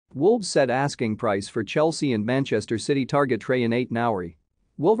Wolves set asking price for Chelsea and Manchester City target Rayan Ait-Nouri.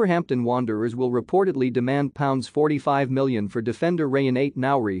 Wolverhampton Wanderers will reportedly demand £45 million for defender Rayan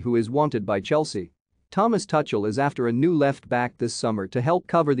Ait-Nouri, who is wanted by Chelsea. Thomas Tuchel is after a new left-back this summer to help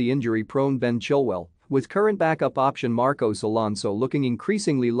cover the injury-prone Ben Chilwell, with current backup option Marcos Alonso looking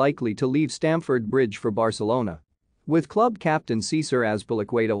increasingly likely to leave Stamford Bridge for Barcelona. With club captain Cesar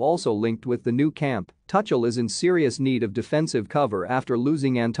Azpilicueta also linked with the new camp, Tuchel is in serious need of defensive cover after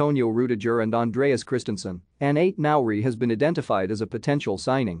losing Antonio Rudiger and Andreas Christensen, and Ait-Nouri has been identified as a potential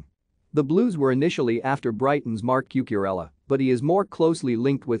signing. The Blues were initially after Brighton's Marc Cucurella, but he is more closely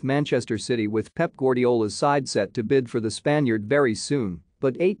linked with Manchester City, with Pep Guardiola's side set to bid for the Spaniard very soon,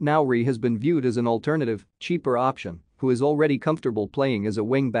 but Ait-Nouri has been viewed as an alternative, cheaper option, who is already comfortable playing as a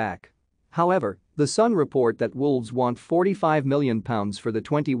wing-back. However, The Sun report that Wolves want £45 million for the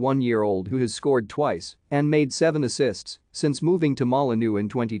 21-year-old, who has scored twice and made 7 assists since moving to Molineux in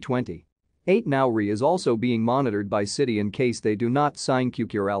 2020. Ait-Nouri is also being monitored by City in case they do not sign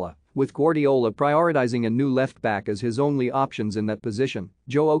Cucurella, with Guardiola prioritizing a new left-back as his only options in that position.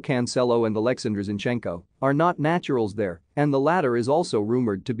 Joao Cancelo and Alexander Zinchenko are not naturals there, and the latter is also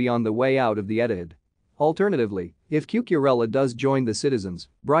rumored to be on the way out of the Etihad. Alternatively, if Cucurella does join the Citizens,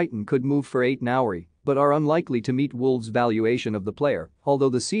 Brighton could move for Ait-Nouri, but are unlikely to meet Wolves' valuation of the player,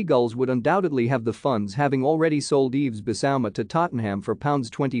 although the Seagulls would undoubtedly have the funds, having already sold Yves Bissouma to Tottenham for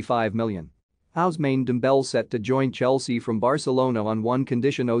 £25 million. Ousmane Dembele set to join Chelsea from Barcelona on one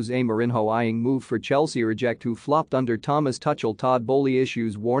condition. Jose Mourinho eyeing move for Chelsea reject, who flopped under Thomas Tuchel. Todd Boehly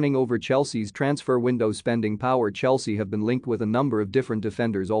issues warning over Chelsea's transfer window spending power. Chelsea have been linked with a number of different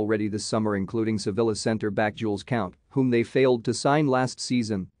defenders already this summer, including Sevilla centre-back Jules Kounde, whom they failed to sign last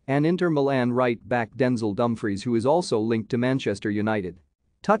season, and Inter Milan right-back Denzel Dumfries, who is also linked to Manchester United.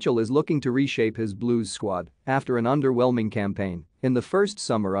 Tuchel is looking to reshape his Blues squad after an underwhelming campaign in the first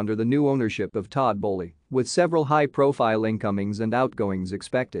summer under the new ownership of Todd Boehly, with several high-profile incomings and outgoings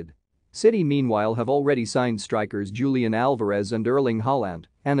expected. City meanwhile have already signed strikers Julian Alvarez and Erling Haaland,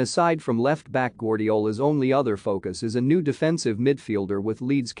 and aside from left-back, Guardiola's only other focus is a new defensive midfielder, with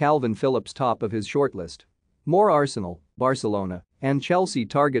Leeds' Calvin Phillips top of his shortlist. More Arsenal, Barcelona, and Chelsea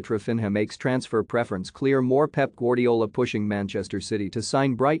target Rafinha makes transfer preference clear. More Pep Guardiola pushing Manchester City to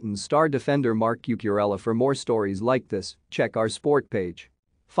sign Brighton's star defender Marc Cucurella. For more stories like this, check our sport page.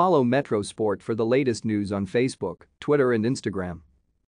 Follow Metro Sport for the latest news on Facebook, Twitter and Instagram.